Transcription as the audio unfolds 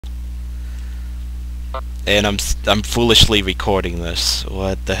And I'm foolishly recording this.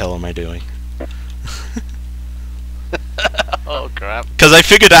 What the hell am I doing? Oh crap. Because I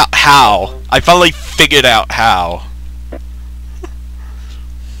figured out how. I finally figured out how.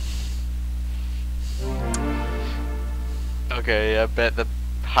 Okay, I bet that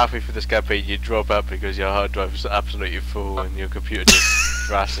halfway through this campaign you drop out because your hard drive is absolutely full and your computer just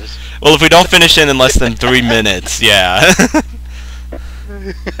crashes. Well, if we don't finish in less than 3 minutes, yeah.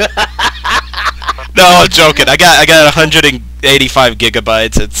 No, I'm joking. I got 185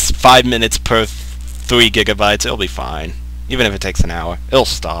 gigabytes. It's 5 minutes per 3 gigabytes. It'll be fine. Even if it takes an hour, it'll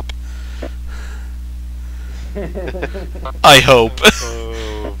stop. I hope.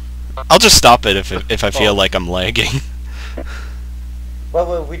 Oh. I'll just stop it if I feel like I'm lagging.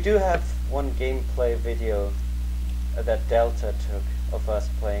 Well, we do have one gameplay video that Delta took of us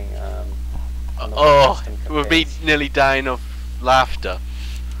playing. Oh, we've been nearly dying of laughter.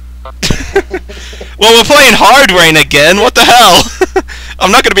 Well, we're playing hard rain again. What the hell?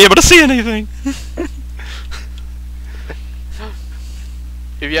 I'm not gonna be able to see anything.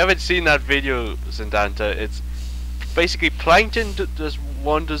 If you haven't seen that video, Zendanta, it's basically Plankton just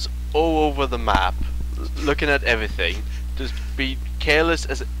wanders all over the map, looking at everything, just be careless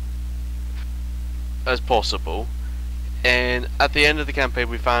as possible, and at the end of the campaign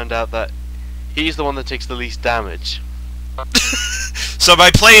we found out that he's the one that takes the least damage. So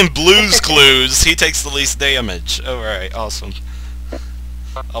by playing Blue's Clues, he takes the least damage. Alright, awesome.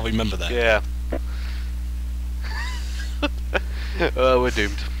 I'll remember that. Yeah. We're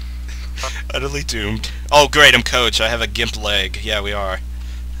doomed. Utterly doomed. Oh great, I'm coach. I have a gimp leg. Yeah, we are.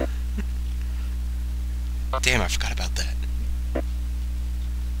 Damn, I forgot about that.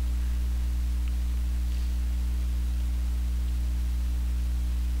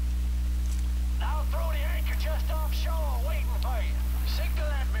 I'll throw the anchor just offshore, waiting for you. Signal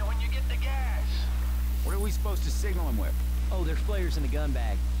at me when you get the gas. What are we supposed to signal him with? Oh, there's flares in the gun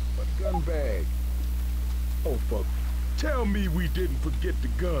bag. What gun bag? Oh, fuck. Tell me we didn't forget the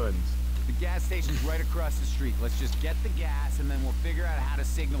guns. The gas station's right across the street. Let's just get the gas and then we'll figure out how to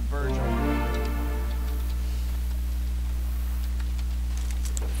signal Virgil.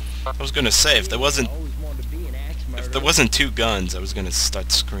 I was gonna say if there wasn't two guns, I was gonna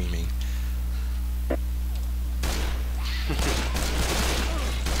start screaming.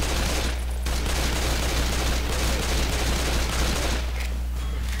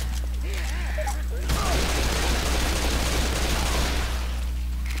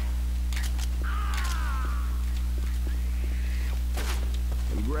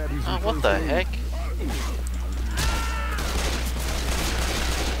 Oh, what the heck?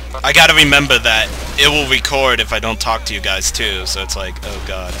 I gotta remember that it will record if I don't talk to you guys too, so it's like, oh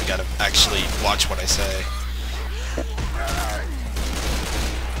god, I gotta actually watch what I say.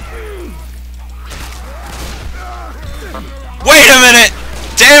 Wait a minute!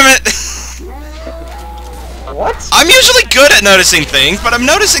 Damn it! What? I'm usually good at noticing things, but I'm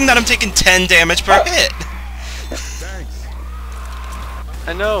noticing that I'm taking 10 damage per hit. Thanks.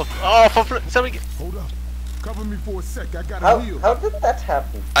 I know. Oh, somebody. Hold up. Cover me for a sec. I gotta heal. How did that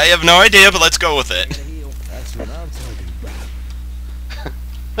happen? I have no idea, but let's go with it. That's what I'm talking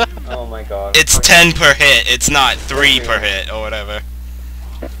about. Oh my god. It's 10 per hit, it's not 3 per hit, or whatever.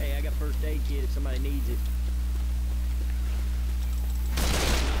 Hey, I got first aid kit if somebody needs it.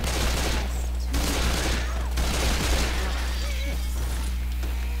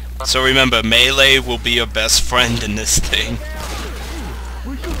 So remember, melee will be your best friend in this thing.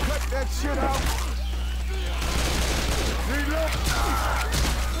 Will you cut that shit out?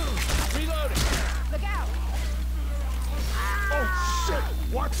 Reloading! Look out! Oh shit!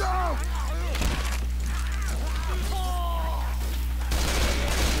 Watch out!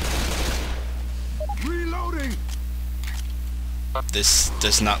 Reloading! This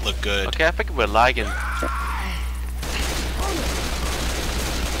does not look good. Okay, I think we're lagging.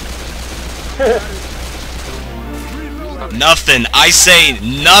 Nothing, I say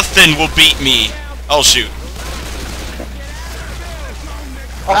nothing will beat me. Oh shoot.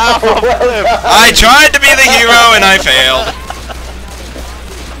 I tried to be the hero and I failed.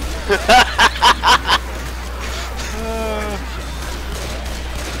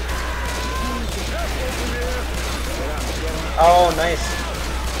 Oh, nice.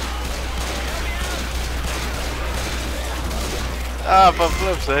 Ah, for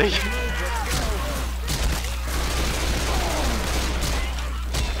flip's sake.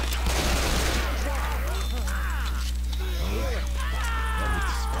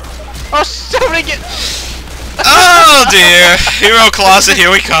 Oh, somebody get. Oh dear. Hero closet, here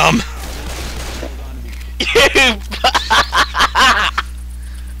we come.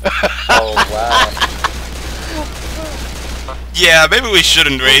 Oh wow. Yeah, maybe we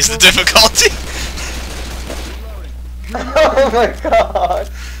shouldn't raise the difficulty. Oh my god!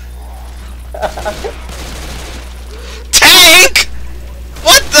 Tank!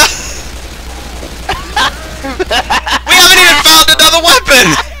 What the? We haven't even found another weapon!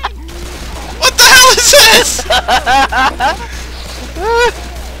 What the hell is this?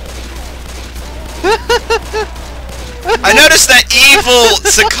 I noticed that evil,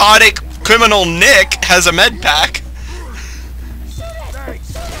 psychotic criminal Nick has a med pack.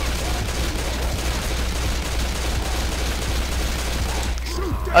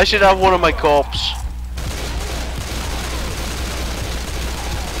 I should have one of my corpse.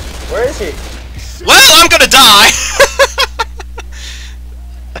 Where is he? Well, I'm gonna die!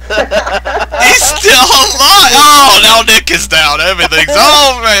 He's still alive! Oh, now Nick is down. Everything's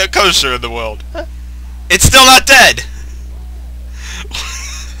all kosher in the world. It's still not dead.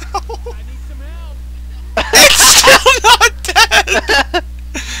 It's still not dead!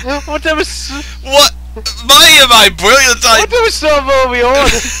 What there was? What? My brilliant What there was so early on?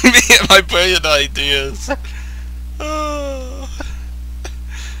 Me and my brilliant ideas.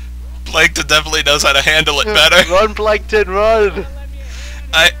 Plankton definitely knows how to handle it better. Run, Plankton, run!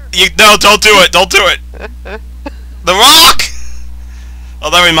 No, don't do it, don't do it! The rock! Oh,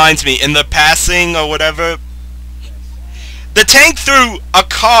 that reminds me, in the passing or whatever, the tank threw a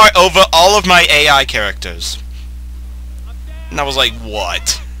car over all of my AI characters. And I was like,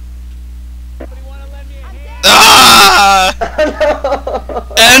 what? Ah!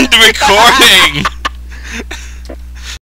 End recording!